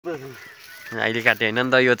अहिले काटे होइन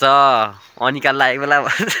नि त यो त अनिकाल लागेको बेला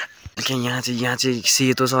यहाँ चाहिँ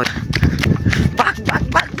सेतो छ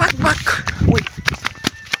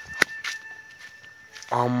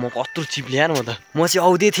म कत्रो चिप्ले यार म चाहिँ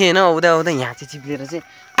आउँदै थिएँ होइन आउँदा यहाँ चाहिँ चिप्लेर चाहिँ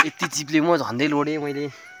यति चिप्ले म झन्डै लोडेँ मैले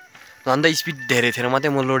झन्डै स्पिड धेरै थिएन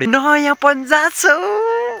मात्रै म लोडेँ नयाँ पन्जा छ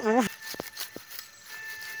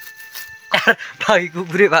ठगी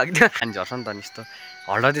कुकुरै भाग्थ्यो अनि झर्छ नि त नि यस्तो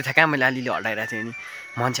हल्डाउँदै थिएँ कहाँ मैले अलिअलि हल्डाइरहेको थिएँ अनि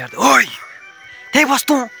मान्छेहरू त ओइ त्यही बस्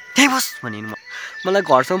तँ त्यही बस् भने मलाई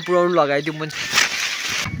घरसम्म पुऱ्याउनु लगाइदियो मान्छे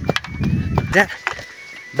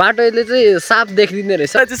बाटोले चाहिँ साफ देखिदिँदो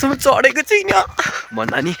रहेछ त्यसम्म चढेको छैन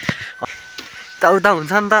भन्दा नि उता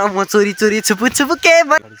हुन्छ नि त म चोरी छुपु के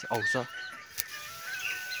आउँछ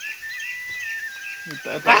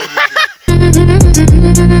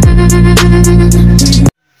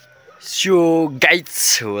so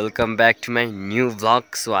guys welcome back to my new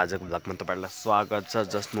vlog so आजको भ्लगमा तपाईँहरूलाई स्वागत छ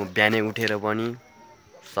जस्ट म बिहानै उठेर पनि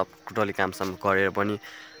सब टोटली कामसाम गरेर पनि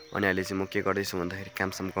अनि अहिले चाहिँ म के गर्दैछु भन्दाखेरि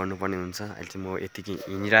कामसाम गर्नुपर्ने हुन्छ अहिले चाहिँ म यतिकै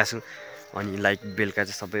हिँडिरहेको छु अनि लाइक बेलुका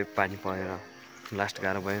चाहिँ सबै पानी परेर लास्ट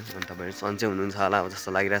गाह्रो भयो अनि तपाईँहरू सन्चै हुनुहुन्छ होला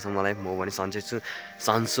जस्तो लागिरहेछ मलाई म पनि सन्चै छु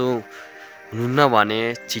सन्चो हुनुहुन्न भने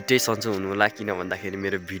छिट्टै सन्चो हुनु होला किन भन्दाखेरि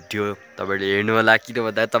मेरो भिडियो तपाईँहरूले हेर्नु होला किन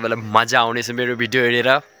भन्दा तपाईँलाई मजा आउनेछ मेरो भिडियो हेरेर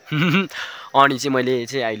अनि चाहिँ मैले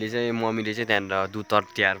चाहिँ अहिले चाहिँ मम्मीले चाहिँ त्यहाँनिर दुध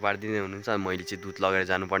तयार पारिदिँदै हुनुहुन्छ मैले चाहिँ दुध लगेर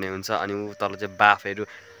जानुपर्ने हुन्छ अनि ऊ तल चाहिँ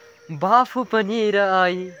बाफु पनि र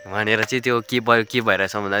भनेर चाहिँ त्यो के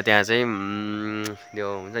भइरहेछ भन्दा त्यहाँ चाहिँ त्यो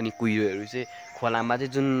हुन्छ नि कुहिरोहरू चाहिँ खोलामा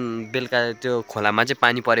चाहिँ जुन बेलुका त्यो खोलामा चाहिँ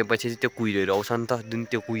पानी परेपछि चाहिँ त्यो कुहिरोहरू आउँछ नि त जुन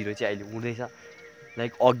त्यो कुहिरो चाहिँ अहिले उड्दैछ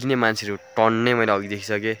लाइक अघि नै मान्छेहरू टन्नै मैले अघि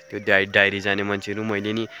देखिसकेँ त्यो डायरी जाने मान्छेहरू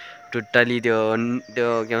मैले नि टोटली त्यो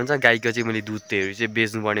के भन्छ गाईको चाहिँ मैले दुधहरू चाहिँ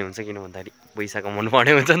बेच्नुपर्ने हुन्छ किन भन्दाखेरि पैसा कमाउनु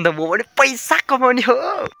पर्ने हुन्छ नि त म पनि पैसा कमाउने हो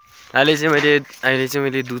अहिले चाहिँ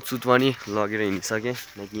मैले दुध सुध पनि लगेर हिँडिसकेँ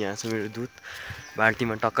लाइक यहाँ छ मेरो दुध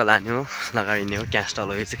बाल्टीमा टक्क लाने हो लगाइने हो क्यास टल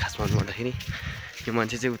चाहिँ खासमा भन्दाखेरि यो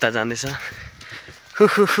मान्छे चाहिँ उता जाँदैछ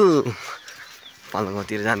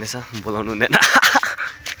पल्लोतिर जाँदैछ बोलाउनु हुँदैन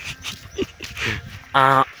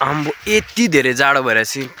आम्बो यति धेरै जाडो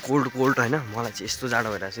भइरहेछ कोल्ड होइन मलाई चाहिँ यस्तो जाडो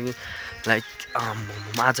भइरहेछ कि लाइक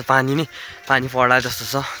आज पानी पर्ला जस्तो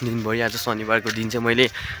छ दिनभरि आज शनिबारको दिन चाहिँ मैले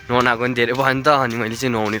नुहाएको पनि धेरै भयो नि त अनि मैले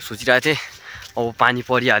चाहिँ नुहाउने सोचिरहेको थिएँ अब पानी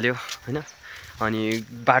परिहाल्यो होइन अनि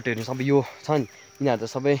बाटोहरू सबै यो छ नि यिनीहरू त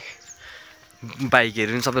सबै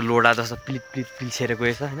बाइकहरू पनि सबै लोडा जस्तो पिल्सेर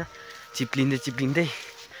गएछ होइन चिप्लिँदै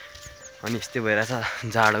अनि यस्तै भइरहेछ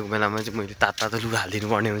जाडोको बेलामा चाहिँ मैले तातो लुगा हालिदिनु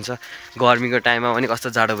पर्ने हुन्छ गर्मीको टाइममा पनि कस्तो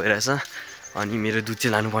जाडो भइरहेछ अनि मेरो दुध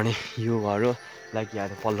चाहिँ लानुपर्ने यो घर हो लाइक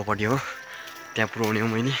यहाँ पल्लोपट्टि हो त्यहाँ पुऱ्याउने हो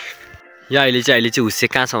मैले अहिले चाहिँ हुस्से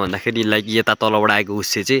कहाँ छ भन्दाखेरि लाइक यता तलबाट आएको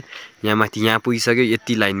हुस्से चाहिँ यहाँ माथि यहाँ पुगिसक्यो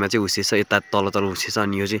यति लाइनमा चाहिँ हुस्से छ यता तल हुस्से छ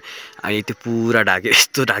अनि यो चाहिँ अहिले त्यो पुरा ढाक्यो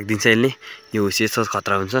यस्तो ढाकिदिन्छ यसले यो हुस्से यस्तो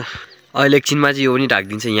खतरा हुन्छ अहिले एकछिनमा चाहिँ यो पनि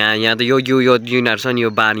ढाकिदिन्छ यहाँ त यो यिनीहरू छ नि यो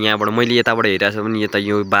बार यहाँबाट मैले यताबाट हेरेको छ भने यता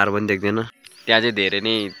यो बार पनि देख्दैन त्यहाँ चाहिँ धेरै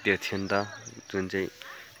नै त्यो थियो नि त जुन चाहिँ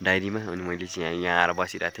डायरीमा अनि मैले चाहिँ यहाँ आएर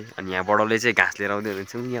बसिरहेको थिएँ अनि यहाँ बडाउले चाहिँ घाँस लिएर आउँदै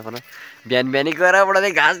हुनुहुन्छ यहाँबाट बिहानै गएर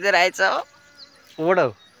बडाले घाँस लिएर आएछ बडा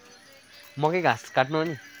मकै घाँस काट्नु हो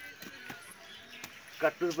नि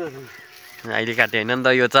अहिले काटे होइन नि त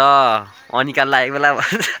यो त अनिकाल लागेको बेला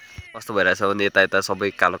कस्तो भइरहेछ भने यता सबै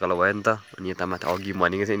कालो भयो नि त अनि यता माथि अघि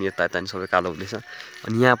भनेको थियो नि यता नि सबै कालो हुँदैछ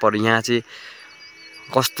अनि यहाँ चाहिँ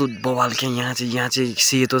कस्तो बवाल क्या यहाँ चाहिँ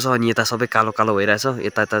सेतो छ अनि यता सबै कालो भइरहेछ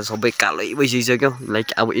यता सबै कालै भइसकिसक्यो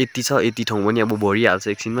लाइक अब यति ठाउँ पनि अब भरिहाल्छ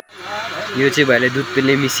एकछिनमा यो चाहिँ भाइले दुध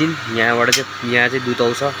पेल्ने मेसिन यहाँ चाहिँ दुध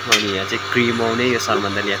आउँछ अनि यहाँ चाहिँ क्रिम आउने यो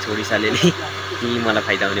सालमन्दाले यहाँ छोडिसाले नि मलाई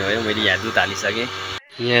फाइदा हुने भयो मैले यहाँ दुध हालिसकेँ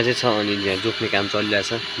यहाँ चाहिँ छ अनि यहाँ जोख्ने काम चलिरहेछ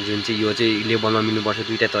जुन चाहिँ यो चाहिँ लेबलमा मिल्नुपर्छ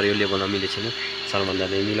दुइटा तर यो लेबलमा मिलेको छैन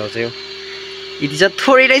सालमन्दाले मिलाउँछ यो यति छ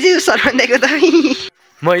थोरै रहेछ यो सालमन्दाको त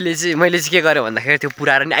मैले चाहिँ के गरेँ भन्दाखेरि त्यो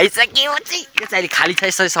पुऱ्याएर नि आइसक्यो चाहिँ यो चाहिँ अहिले खाली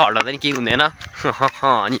छ यसो हल्दा पनि केही हुँदैन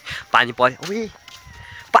अनि पानी पऱ्यो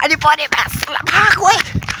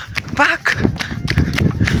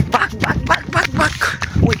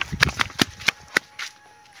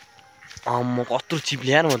म कत्रो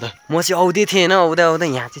चिप्ले यार म चाहिँ आउँदै थिएँ होइन आउँदा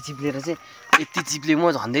यहाँ चाहिँ चिप्लेर चाहिँ यति चिप्ले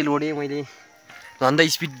म झन्डै लोडेँ मैले झन्डै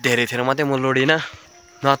स्पिड धेरै थिएन मात्रै म लोडेन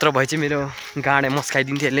नत्र भए चाहिँ मेरो गाडे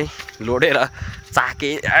मस्काइदिन्थ्यो यसले लोडेर चाके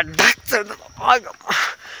ढाक्छ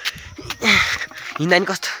हिँड्दा नि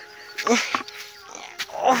कस्तो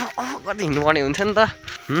गर्दै हिँड्नुपर्ने हुन्छ नि त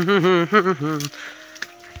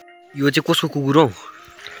यो चाहिँ कसको कुकुर हौ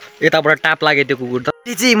यताबाट टाप लाग्यो त्यो कुकुर त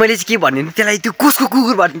मैले चाहिँ के भन्ने त्यसलाई त्यो कसको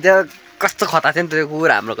कुकुर भन्ने त्यो कस्तो खता थियो नि त्यो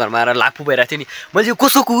कुकुर हाम्रो घरमा आएर लाफु भइरहेको थियो नि मैले चाहिँ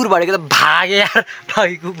कसको कुकुर भनेको त भागेँ यार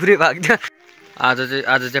ठगी कुकुरै भाग्थ्यो आज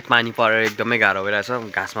चाहिँ पानी परेर एकदमै गाह्रो भइरहेछ।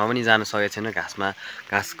 घाँसमा पनि जान सकेको छैन।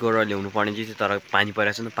 घाँस गएर ल्याउनु पर्ने चिज तर पानी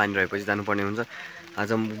परिरहेछ नि त, पानी रहेपछि जानुपर्ने हुन्छ। आज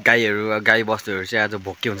गाई बस्तुहरू चाहिँ आज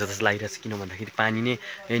भोके हुन्छ जस्तो लागिरहेछ। किन भन्दाखेरि पानी नै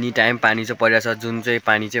एनी टाइम पानी चाहिँ परिरहेछ। जुन चाहिँ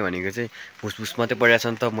पानी चाहिँ भनेको चाहिँ भुसभुस मात्रै परिरहेछ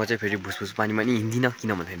नि त। म चाहिँ फेरि भुसभुस पानीमा नि हिँड्दिनँ,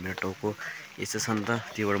 किन भन्दाखेरि मेरो टाउको यस्तो छ नि त,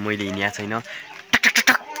 त्यही भएर मैले हिँडेको छैन,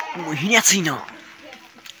 हिँडेको छैन,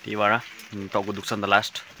 त्यही भएर टाउको दुख्छ नि त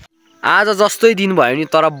लास्ट। आज जस्तै दिन भयो नि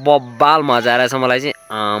तर बब्बाल मजा आइरहेछ मलाई चाहिँ।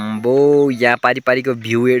 आम्बो यहाँ पारिको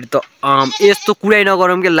भ्यूहरू त यस्तो कुरै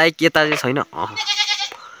नगरौँ कि लाइक यता चाहिँ छैन।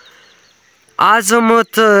 आज म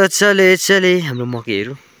त चले हाम्रो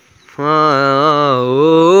मकैहरू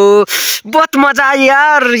बहुत मजा आयो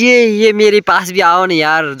यार। ये मेरे पास भी आओ न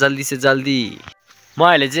यार जल्दी से जल्दी।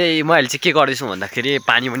 मैले चाहिँ के गर्दैछु भन्दाखेरि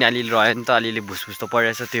पानी पनि अलिअलि रह्यो नि त, अलिअलि भुसभुस त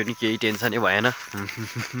परिरहेछ, त्यो नि केही टेन्सनै भएन।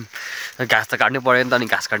 घाँस त काट्नै पऱ्यो नि त, अनि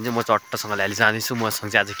घाँस काट्नु चाहिँ म चट्टसँगले अहिले जाँदैछु। मसँग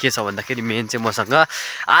चाहिँ आज के छ भन्दाखेरि मेन चाहिँ मसँग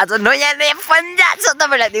आज नयाँ पन्जा छ।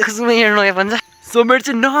 तपाईँलाई देख्छु म यो नयाँ पन्जा। सो मेरो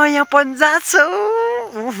चाहिँ नयाँ पन्जा छ।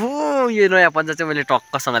 यो नयाँ पन्जा चाहिँ मैले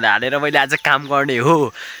टक्कसँगले हालेर मैले आज काम गर्ने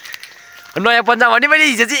हो। नयाँ पन्जा भने मैले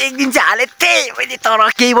हिजो चाहिँ एक दिन चाहिँ हालेको थिएँ मैले, तर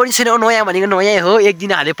केही पनि छैन। नयाँ भनेको नयाँ हो, एक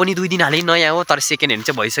दिन हाले पनि 2 दिन हाले नयाँ हो। तर सेकेन्ड ह्यान्ड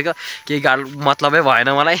चाहिँ भइसक्यो, केही गाह्रो मतलबै भएन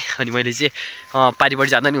मलाई। अनि मैले चाहिँ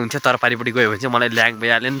पारिपट्टि जाँदा नि हुन्थ्यो, तर पारिपट्टि गयो भने चाहिँ मलाई ल्याङ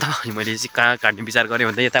भइहाल्यो नि त। अनि मैले चाहिँ कहाँ काट्ने विचार गरेँ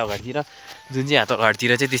भन्दा यता अगाडितिर, जुन चाहिँ यहाँ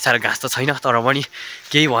अगाडितिर चाहिँ त्यति साह्रो घाँस त छैन, तर पनि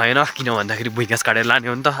केही भएन। किन भन्दाखेरि भुइँ घाँस काटेर लाने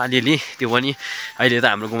हो नि त अलिअलि। त्यो पनि अहिले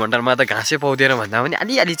त हाम्रो गुमन्टरमा त घाँसै पाउँदैन भन्दा पनि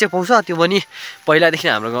अलिअलि चाहिँ पाउँछ। त्यो पनि पहिलादेखि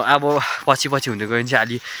हाम्रो गाउँ अब पछि हुँदै गयो भने चाहिँ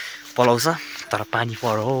अलि पलाउँछ। तर पानी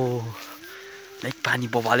पऱ्यो लाइक पानी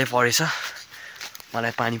बबाले परेछ।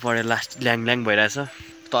 मलाई पानी परेर लास्ट ल्याङ भइरहेछ।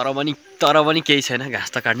 तर पनि केही छैन,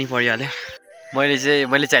 घाँस त काट्नै परिहाल्यो। मैले चाहिँ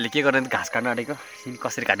अहिले के गर्ने घाँस काट्न आँटेको।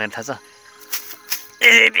 कसरी काट्न थाहा छ?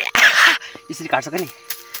 यसरी काट्छ कि नि,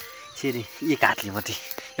 यसरी एक हातले मात्रै।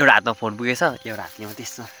 एउटा हातमा फोन पुगेछ, एउटा हातले मात्रै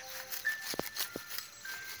यस्तो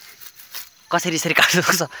कसरी यसरी काट्नु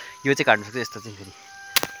सक्छ। यो चाहिँ काट्नु सक्छ, यस्तो चाहिँ फेरि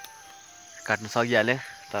काट्नु सकिहाल्यो।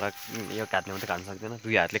 तर यो हातले मात्रै काट्नु सक्दैन,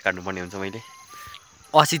 2 हातले काट्नुपर्ने हुन्छ। मैले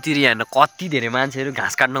अस्तितिर यहाँ कति धेरै मान्छेहरू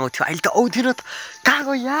घाँस काट्न आउँथ्यो, अहिले त आउँथेन त। कहाँ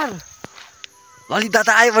गयो यार? ललित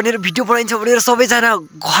दादा आयो भनेर भिडियो बनाइन्छ भनेर सबैजना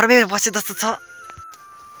घरमै बसे जस्तो छ।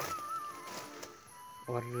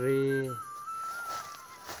 अरे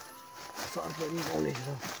सर पनि आउँदैछ।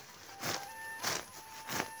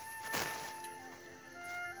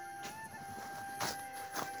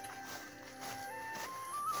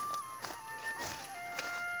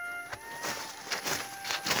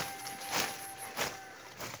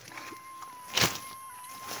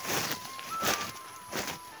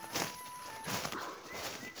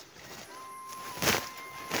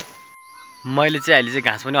 मैले चाहिँ अहिले चाहिँ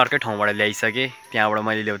घाँस पनि अर्कै ठाउँबाट ल्याइसकेँ। त्यहाँबाट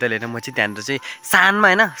मैले ल्याउँदै ल्याएन। म चाहिँ त्यहाँनिर चाहिँ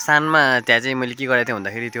सानमा त्यहाँ चाहिँ मैले के गरेको थिएँ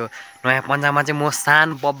भन्दाखेरि त्यो नयाँ पन्जामा चाहिँ म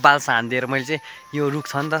बब्बाल सान दिएर मैले चाहिँ यो रुख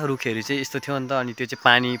छ नि त, रुखहरू चाहिँ यस्तो थियो नि त। अनि त्यो चाहिँ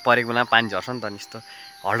पानी परेको बेलामा पानी झर्छ नि त, अनि यस्तो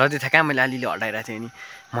हल्लाउँदै थियो कहाँ। मैले अलिअलि हल्लाइरहेको थिएँ, अनि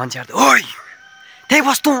मान्छेहरू त ओइ त्यहीँ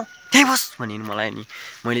बस् त्यहीँ बस् भने मलाई। अनि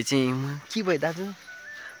मैले चाहिँ के भयो दाजु,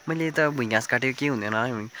 मैले त भुइँ घाँस काटेको केही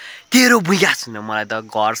हुँदैन, तेरो भुइँ घाँस हुँदैन। मलाई त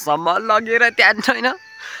घरसम्म लगेर त्यहाँ छैन,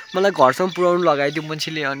 मलाई घरसम्म पुऱ्याउनु लगाइदियो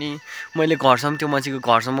मान्छेले। अनि मैले त्यो मान्छेको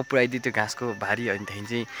घरसम्म पुऱ्याइदिएँ त्यो घाँसको भारी। अनि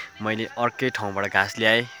त्यहाँदेखि चाहिँ मैले अर्कै ठाउँबाट घाँस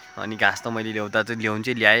ल्याएँ। अनि घाँस त मैले ल्याउनु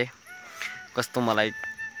चाहिँ ल्याएँ। कस्तो मलाई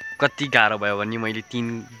कति गाह्रो भयो भने मैले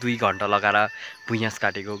 2 घन्टा लगाएर भुइँ घाँस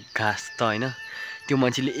काटेको घाँस त होइन, त्यो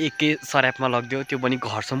मान्छेले एकै सरापमा लगिदियो, त्यो पनि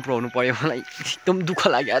घरसम्म पुऱ्याउनु पऱ्यो। मलाई एकदम दुःख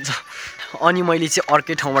लाग्यो आज। अनि मैले चाहिँ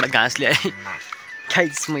अर्कै ठाउँबाट घाँस ल्याएँ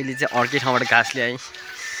गाइस, मैले चाहिँ अर्कै ठाउँबाट घाँस ल्याएँ।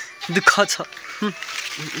 दुःख छ।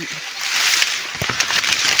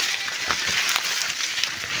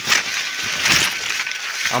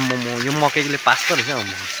 आम्मामा यो मकैले पास त रहेछ।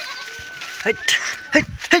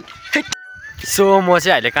 सो म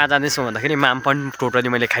चाहिँ अहिले कहाँ जाँदैछु भन्दाखेरि माम पनि टोटली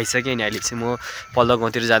मैले खाइसकेँ। अनि अहिले चाहिँ म पल्लो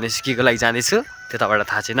गाउँतिर जाँदैछु। के को लागि जाँदैछु त्यो तपाईँलाई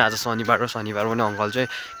थाहा छैन। आज शनिबार हो, शनिबार पनि अङ्कल चाहिँ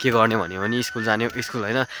के गर्ने भन्यो भने स्कुल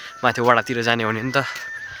होइन माथि वडातिर जाने भने नि त।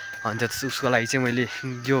 अनि उसको लागि चाहिँ मैले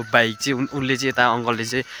यो बाइक चाहिँ उसले चाहिँ यता अङ्कलले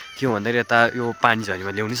चाहिँ के भन्दाखेरि यता यो पानी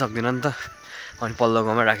झरीमा ल्याउनै सक्दैन नि त। अनि पल्लो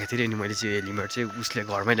गाउँमा राखेको थिएँ। अनि मैले चाहिँ हेलमेट चाहिँ उसले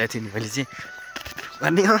घरमै ल्याएको थिएँ। नि मैले चाहिँ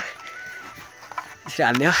भन्ने हो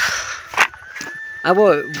हाल्ने हो। अब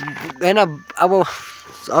होइन अब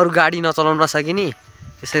अरू गाडी नचलाउनु नसके नि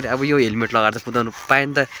यसरी अब यो हेलमेट लगाएर त कुदाउनु पायो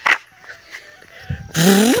नि त।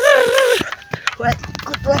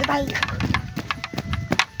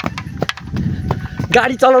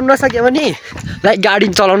 गाडी चलाउनु नसक्यो भने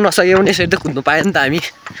यसरी त कुद्नु पायो नि त हामी,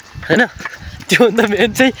 होइन? त्योभन्दा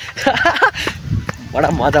मेन चाहिँ बडा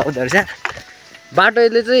मजा आउँदो रहेछ।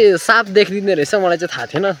 बाटोले चाहिँ साप देखिदिने रहेछ मलाई चाहिँ थाहा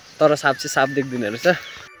थिएन तर साप चाहिँ साप देखिदिने रहेछ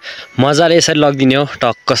मजाले यसरी लगिदिने हो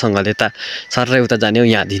टक्कसँगले त सर्रै उता जाने हो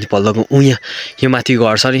यहाँदेखि पल्लोको यहाँ यो माथि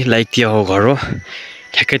घर छ नि लाइक त्यो हो घर हो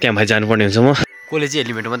ठ्याक्कै त्यहाँ भाइ जानुपर्ने हुन्छ म कसले चाहिँ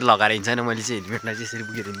हेलमेट मात्रै लगाएर हिँड्छ होइन मैले चाहिँ हेलमेटलाई चाहिँ यसरी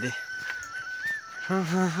पुगेर हिँड्थेँ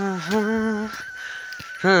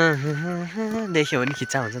देख्यो भने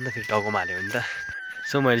खिच्चा हुन्छ नि त फेरि टाउकोमा हाल्यो भने त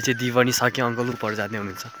सो मैले चाहिँ दिइ पनि सकेँ अङ्कल उपर जाँदै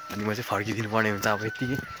हुनुहुन्छ अनि म चाहिँ फर्किदिनु पर्ने हुन्छ अब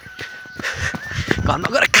यत्तिकै घरमा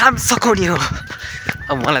गएर काम सघाउने हो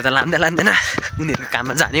अब मलाई त लाँदैन उनीहरूको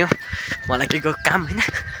काममा जाने हो मलाई के को काम होइन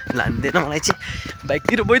लाँदैन मलाई चाहिँ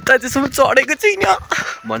बाइकतिर बैताजेसम्म चढेको छैन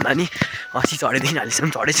भन्दा नि अस्ति चढेदेखि अहिलेसम्म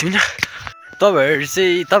चढेको छुइनँ तपाईँहरू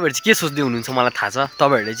चाहिँ के सोच्दै हुनुहुन्छ मलाई थाहा छ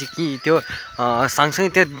तपाईँहरूले चाहिँ कि त्यो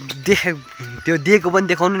सँगसँगै त्यो दिएको पनि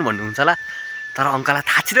देखाउनु नि भन्नुहुन्छ होला तर अङ्कललाई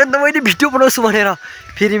थाहा छैन नि त मैले भिडियो बनाउँछु भनेर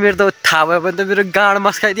फेरि मेरो त थाहा भयो भने त मेरो गाड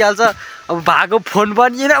मस्काइदिइहाल्छ अब भएको फोन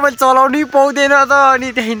पनि होइन मैले चलाउनै पाउँदैन त अनि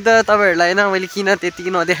त्यहाँदेखि त तपाईँहरूलाई होइन मैले किन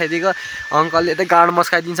त्यतिकै नदेखाइदिएको अङ्कलले त गाड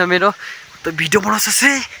मस्काइदिन्छ मेरो त भिडियो बनाउँछस्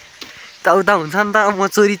रे त उता हुन्छ नि त म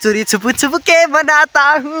चोरी छुपु के बनाता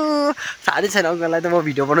हुँ साह्रै छैन अङ्कललाई त म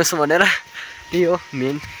भिडियो बनाउँछु भनेर त्यही हो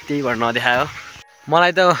मेन त्यही भएर नदेखायो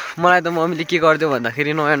मलाई त मम्मीले के गरिदियो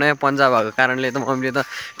भन्दाखेरि नयाँ पन्जा भएको कारणले त मम्मीले त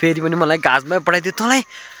फेरि पनि मलाई घाँसमै पठाइदियो तँलाई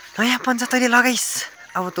नयाँ पन्जा तैँले लगाइस्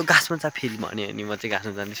अब तँ घाँसमा जा फेरि भन्यो अनि म चाहिँ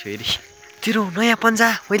घाँसमा जाँदैछु फेरि तेरो नयाँ पन्जा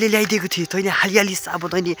मैले ल्याइदिएको थिएँ तैँले हालिहालिस् अब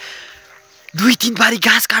तैँले 2-3 बारी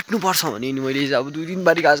घाँस काट्नुपर्छ भने नि मैले अब 2-3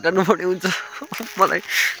 बारी घाँस काट्नुपर्ने हुन्छ मलाई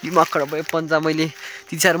दिमाग खराब भयो पन्जा मैले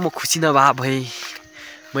त्यति साह्रो म खुसी नभए भए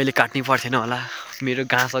मैले काट्नै पर्थेन होला मेरो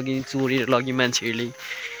घाँस अघि चोरेर लग्यो मान्छेहरूले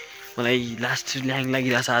मलाई लास्ट ल्याङ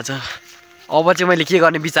लागिरहेछ आज अब चाहिँ मैले के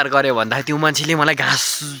गर्ने विचार गरेँ भन्दाखेरि त्यो मान्छेले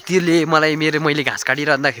मलाई मैले घाँस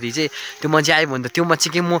काटिरहँदाखेरि चाहिँ त्यो मान्छे आयो भने त त्यो मान्छे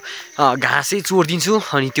के म घाँसै चोरिदिन्छु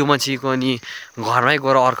अनि त्यो मान्छेको अनि घरमै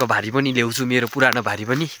गएर अर्को भारी पनि ल्याउँछु मेरो पुरानो भारी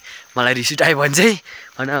पनि मलाई रिस उठायो भने चाहिँ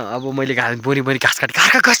होइन अब मैले बोरी घाँस काटेँ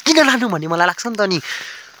अर्का घाँस किन लानु भन्ने मलाई लाग्छ नि त अनि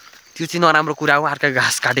त्यो चाहिँ नराम्रो कुरा हो अर्का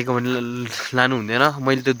घाँस काटेको भने लानु हुँदैन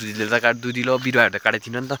मैले त दुधिलो बिरुवाहरू त काटेको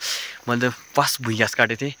थिइनँ नि त मैले त फर्स्ट भुइँ घाँस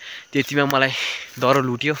काटेको थिएँ त्यतिमा मलाई डह्रो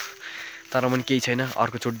लुट्यो तर पनि केही छैन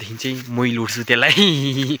अर्कोचोटिदेखि चाहिँ मै लुट्छु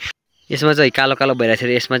त्यसलाई यसमा चाहिँ कालो कालो भइरहेको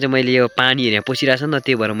छ यसमा चाहिँ मैले यो पानीहरू यहाँ पसिरहेको छ नि त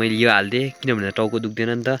त्यही भएर मैले यो हालिदिएँ किनभने टाउको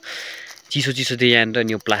दुख्दैन नि त चिसो चाहिँ यहाँनिर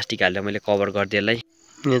अनि यो प्लास्टिक हालेर मैले कभर गरिदिएँ यसलाई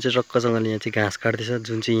यहाँ चाहिँ रक्कसँगले यहाँ चाहिँ घाँस काट्दैछ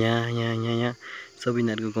जुन चाहिँ यहाँ सब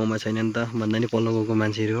यिनीहरूको गाउँमा छैन नि त भन्दा नि पल्लो गाउँको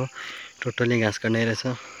मान्छेहरू हो टोटल्ली घाँस काट्नै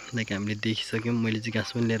रहेछ लाइक हामीले देखिसक्यौँ मैले चाहिँ घाँस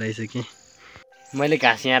पनि लिएर आइसकेँ मैले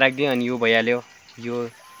घाँस यहाँ राखिदिएँ अनि यो भइहाल्यो यो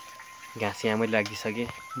घाँस यहाँ मैले राखिदिइसकेँ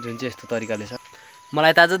जुन चाहिँ यस्तो तरिकाले छ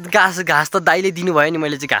मलाई त आज घाँस त दाइले दिनुभयो नि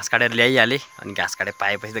मैले चाहिँ घाँस काटेर ल्याइहालेँ अनि घाँस काटेर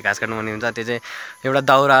पाएपछि त घाँस काट्नु पर्ने हुन्छ त्यो चाहिँ एउटा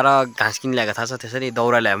दाउरा र घाँस किन ल्याएको थाहा छ त्यसरी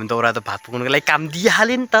दाउरा ल्यायो भने दाउरा त भात पकाउनुको लागि काम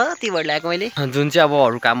दिइहालेँ नि त त्यही भएर ल्याएको मैले जुन चाहिँ अब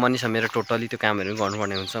अरू काम पनि छ मेरो टोटल्ली त्यो कामहरू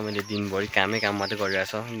गर्नुपर्ने हुन्छ मैले दिनभरि काम मात्रै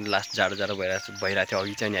गरिरहेको छ लास्ट जाडो भइरहेको थियो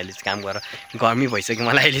अघि चाहिँ अनि अहिले चाहिँ काम गरेर गर्मी भइसक्यो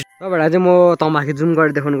मलाई अहिले तपाईँलाई चाहिँ म तमाखु जुम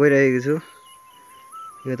गरेर देखाउनु गइरहेको छु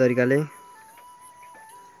यो तरिकाले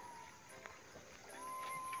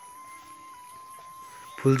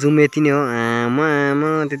फुल जुम यति नै हो आमा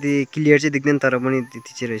त्यति क्लियर चाहिँ देख्दैन तर पनि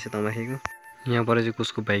त्यति चाहिँ रहेछ तमाखेको यहाँबाट चाहिँ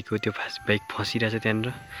कसको बाइक हो त्यो बाइक फसिरहेछ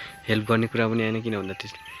त्यहाँनिर हेल्प गर्ने कुरा पनि आएन किन भन्दा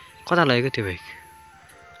त्यो कता लगेको त्यो बाइक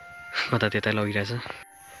कता त्यता लगिरहेछ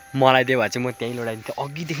मलाई त्यो भए चाहिँ म त्यहीँ लडाइदिन्थेँ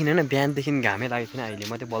अघिदेखि होइन बिहानदेखि घामै लागेको थिएन अहिले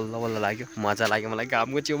मात्रै बल्ल लाग्यो मजा लाग्यो मलाई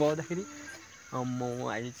घामको छेउमा आउँदाखेरि म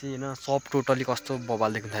अहिले चाहिँ होइन सब टोटल्ली कस्तो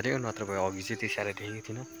बबाल देख्न थाल्यो नत्र भए अघि चाहिँ त्यति साह्रो देखेको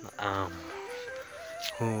थिइनँ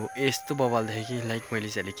हो यस्तो बबाल देखेँ कि लाइक मैले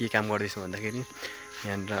चाहिँ अहिले के काम गर्दैछु भन्दाखेरि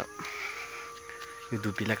यहाँनिर यो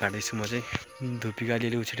धुपीलाई काट्दैछु म चाहिँ धुपीको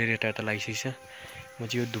अलिअलि उछेटेर यता लागिसकेको छ म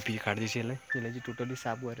चाहिँ यो धुपी काट्दैछु यसलाई चाहिँ टोटल्ली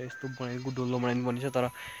साफ गरेर यस्तो बनाएको डल्लो बनाइदिनु पर्ने छ तर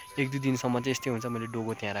 1-2 दिनसम्म चाहिँ यस्तै हुन्छ मैले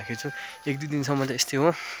डोगो त्यहाँ राखेको छु 1-2 दिनसम्म चाहिँ यस्तै हो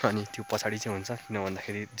अनि त्यो पछाडि चाहिँ हुन्छ किन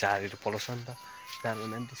भन्दाखेरि झारहरू पलाउँछ नि त झार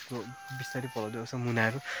भन्दा पनि त्यसको बिस्तारै पलाउँदै आउँछ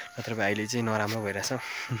मुनाहरू नत्र भए अहिले चाहिँ नराम्रो भइरहेछ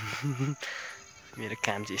मेरो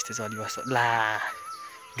काम चाहिँ यस्तै चलिबस्छ ला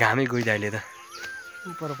घामै गइदियो अहिले त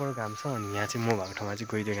पर घाम छ अनि यहाँ चाहिँ म भएको ठाउँमा चाहिँ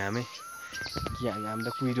गइदियो घामै घाम त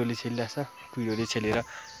कुहिरोले छेलिरहेछ कुहिरोले छेलेर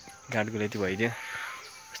गाडको लेती भइदियो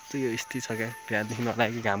यस्तो यो स्थिति छ क्या बिहानदेखि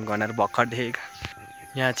नलागेको घाम गनाएर भर्खर देखेको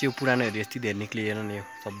यहाँ चाहिँ यो पुरानोहरू यति धेरै निक्लिएर नि यो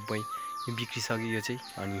सबै यो बिग्रिसक्यो यो चाहिँ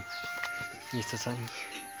अनि यस्तो छ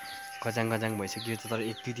गजाङ भइसक्यो तर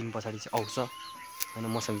 1-2 दिन पछाडि चाहिँ आउँछ अनि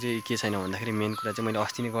मसँग चाहिँ के छैन भन्दाखेरि मेन कुरा चाहिँ मैले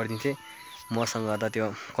अस्ति नै गरिदिन्थेँ मसँग त त्यो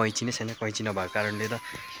कैँची नै छैन कैँची नभएको कारणले त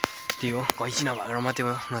त्यही हो कैँची नभएको मात्रै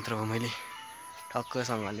हो नत्र भए मैले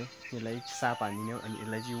ठक्कसँगले यसलाई साप हानिदिने हो अनि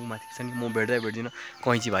यसलाई चाहिँ ऊ माथि छ नि म भेट्दिनँ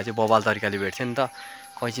कैँची भए चाहिँ बबाल तरिकाले भेट्थेँ नि त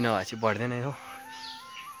कैँची नभए चाहिँ बढ्दैन हो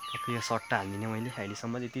यो सट्टा हाल्दिनँ मैले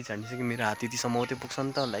अहिलेसम्म यति झानिसक्यो मेरो हात यतिसम्म मात्रै पुग्छ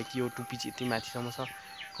नि त लाइक यो टुप्पी चाहिँ यति माथिसम्म छ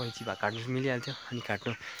कैँची भए काट्नु मिलिहाल्थ्यो अनि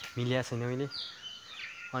काट्नु मिलिरहेको छैन मैले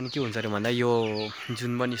अनि के हुन्छ अरे भन्दा यो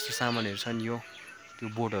जुन पनि यस्तो सामानहरू छ नि यो त्यो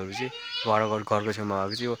बोटहरू चाहिँ घरको छेउमा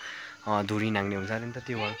भएको चाहिँ यो धुरी नाग्ने हुन्छ अरे नि त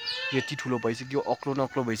त्यो भएर यति ठुलो भइसक्यो अक्लो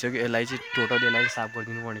नक्लो भइसक्यो यसलाई चाहिँ टोटल यसलाई साफ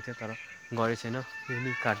गरिदिनु पर्ने थियो तर गरेको छैन यो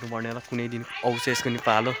नि काट्नुपर्ने होला कुनै दिन आउँछ यसको नि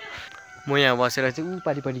पालो म यहाँ बसेर चाहिँ ऊ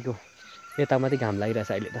पारिको यता मात्रै घाम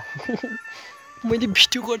लागिरहेछ अहिले त मैले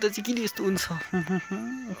भिडियो गर्दा चाहिँ किन यस्तो हुन्छ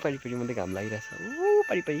पारि मात्रै घाम लागिरहेछ ऊ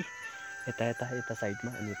पारि यता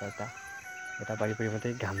साइडमा अनि यता पारि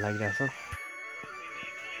मात्रै घाम लागिरहेछ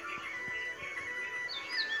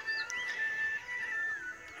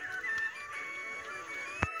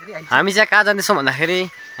हामी चाहिँ कहाँ जाँदैछौँ भन्दाखेरि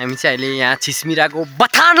हामी चाहिँ अहिले यहाँ छिसमिराको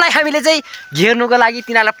बथानलाई हामीले चाहिँ घेर्नुको लागि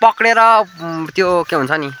तिनीहरूलाई पक्रेर त्यो के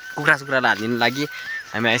भन्छ नि कुखुरालाई हालिदिनु लागि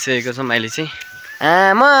हामी आइसकेको छौँ अहिले चाहिँ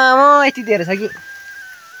म यति धेरै छ कि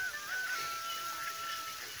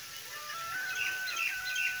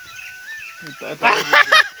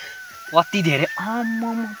कति धेरै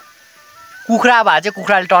कुखुरा भए चाहिँ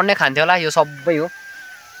कुखुराले टन्नै खान्थ्यो होला यो सबै हो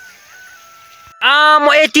म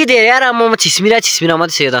यति धेरै यार म छिसमिरा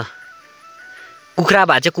मात्रै छ यो त कुखुरा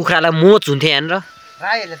भए चाहिँ कुखुरालाई मोच हुन्थ्यो यहाँनिर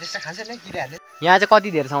यहाँ चाहिँ कति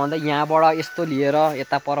धेरै छ भन्दा यहाँबाट यस्तो लिएर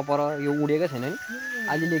यता पर यो उडेकै छैन नि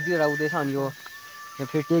अहिले एक दुईवटा उड्दैछ अनि यो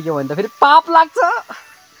फेरि टेक्यो भने त फेरि पाप लाग्छ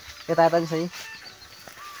यता नि सही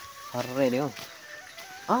हर्रै हो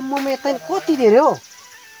आम्म यता कति धेरै हो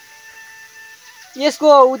यसको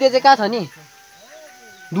उदे चाहिँ कहाँ छ नि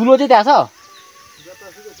दुलो चाहिँ त्यहाँ छ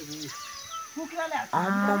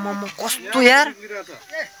आम्म कस्तो यार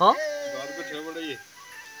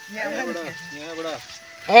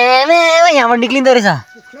यहाँबाट निक्लिँदो रहेछ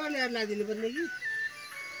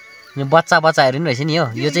यो बच्चा हेर्नु नि रहेछ नि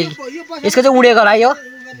यो चाहिँ यसको चाहिँ उडेको होला यो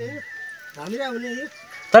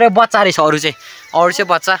तर यो बच्चा रहेछ अरू चाहिँ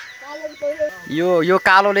बच्चा यो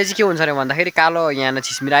कालोले चाहिँ के हुन्छ अरे भन्दाखेरि कालो यहाँ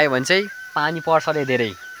छिसमिरायो भने चाहिँ पानी पर्छ अरे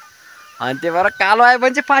धेरै अनि त्यही भएर कालो आयो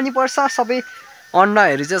भने चाहिँ पानी पर्छ सबै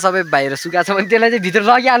अन्नहरू चाहिँ सबै बाहिर सुकाएको छ भने त्यसलाई चाहिँ भित्र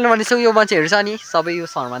लगिहाल्नु भने चाहिँ यो मान्छेहरू छ नि सबै यो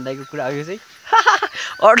सरमान दाइको कुरा हो यो चाहिँ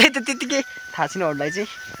अरूलाई त त्यतिकै थाहा छैन अरूलाई चाहिँ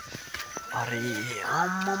अरे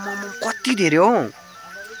आम्म कति धेरै हो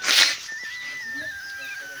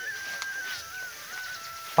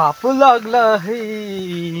पाप लाग्ला है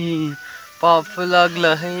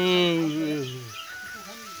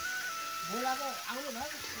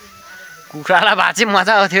कुखुरालाई भए चाहिँ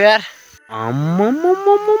मजा आउँथ्यो यार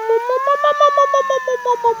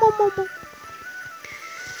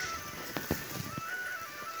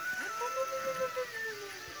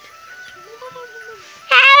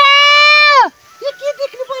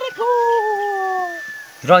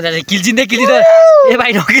किल्चिँदै ए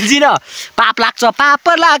भाइ नकिल्चिन पाप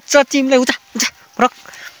लाग्छ तिमीलाई उता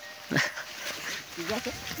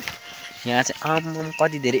यहाँ चाहिँ आम्म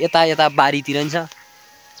कति धेरै यता बारीतिर नि छ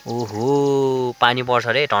ओहो पानी पर्छ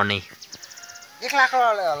अरे टर्नै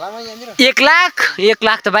 1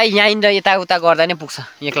 लाख त भाइ यहाँनिर यताउता गर्दा नै पुग्छ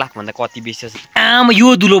 1 लाख भन्दा कति बेसी छ यो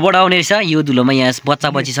दुलोबाट आउने रहेछ यो दुलोमा यहाँ बच्चा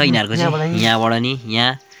छ यिनीहरूको चाहिँ यहाँबाट नि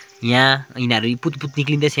यहाँ यिनीहरू पुतपुत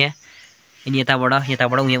निक्लिँदैछ यहाँ अनि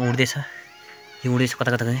यताबाट उहाँ उड्दैछ यो उड्दैछ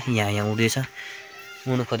कता यहाँ उड्दैछ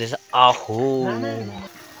उड्नु खोज्दैछ आहो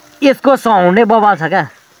यसको साउन्डै बवाल छ क्या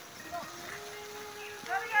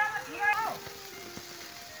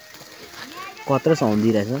कत्रो साउन्ड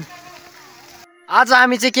दिइरहेछ आज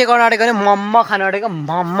हामी चाहिँ के गर्न आँटेको भने मोमो खान आँटेको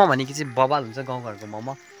मोमो भनेको चाहिँ बवाल हुन्छ गाउँघरको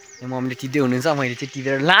मोमो यो मम्मीले टिप्दै हुनुहुन्छ मैले चाहिँ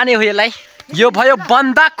टिपेर लाने हो यसलाई यो भयो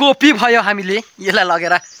बन्दाकोपी भयो हामीले यसलाई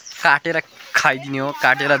लगेर काटेर खाइदिने हो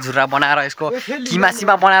काटेर झुरा बनाएर यसको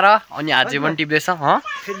किमा बनाएर अनि अझै पनि टिप्दैछ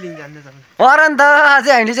अन्त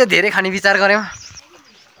अझै हामीले चाहिँ धेरै खाने विचार गऱ्यौँ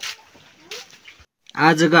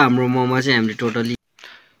आजको हाम्रो मोमो चाहिँ हामीले टोटली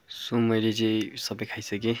सो मैले चाहिँ सबै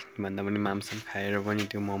खाइसकेँ भन्दा पनि मामसाम खाएर पनि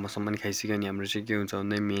त्यो मोमोसम्म पनि खाइसकेँ अनि हाम्रो चाहिँ के हुन्छ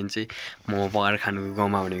भन्दा मेन चाहिँ मोमो पकाएर खानुको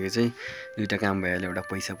गाउँमा भनेको चाहिँ दुईवटा काम भइहाल्यो एउटा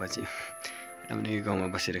पैसा पछि एउटा पनि गाउँमा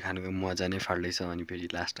बसेर खानुको मजा नै फाल्दैछ अनि फेरि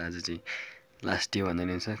लास्ट आज चाहिँ लास्ट डे भन्दा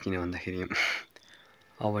नि हुन्छ किन भन्दाखेरि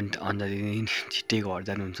अब अन्त छिट्टै घर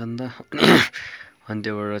जानुहुन्छ नि त अनि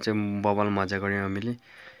त्योबाट चाहिँ बबाल मजा गऱ्यौँ हामीले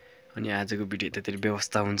अनि आजको भिडियो यतातिर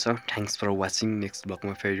व्यवस्था हुन्छ थ्याङ्क्स फर वाचिङ नेक्स्ट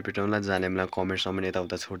ब्लगमा फेरि भेटौँला जहाँले मलाई कमेन्टसम्म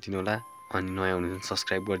यताउता छोडिदिनु होला अनि नयाँ हुनुहुन्छ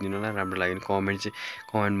सब्सक्राइब गरिदिनु होला राम्रो लाग्यो भने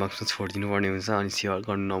कमेन्ट बक्समा छोडिदिनु पर्ने हुन्छ अनि सेयर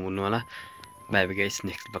गर्नु नभुल्नु होला बाई बाई गाइस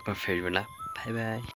नेक्स्ट ब्लगमा फेरि भेटौँला बाई बाई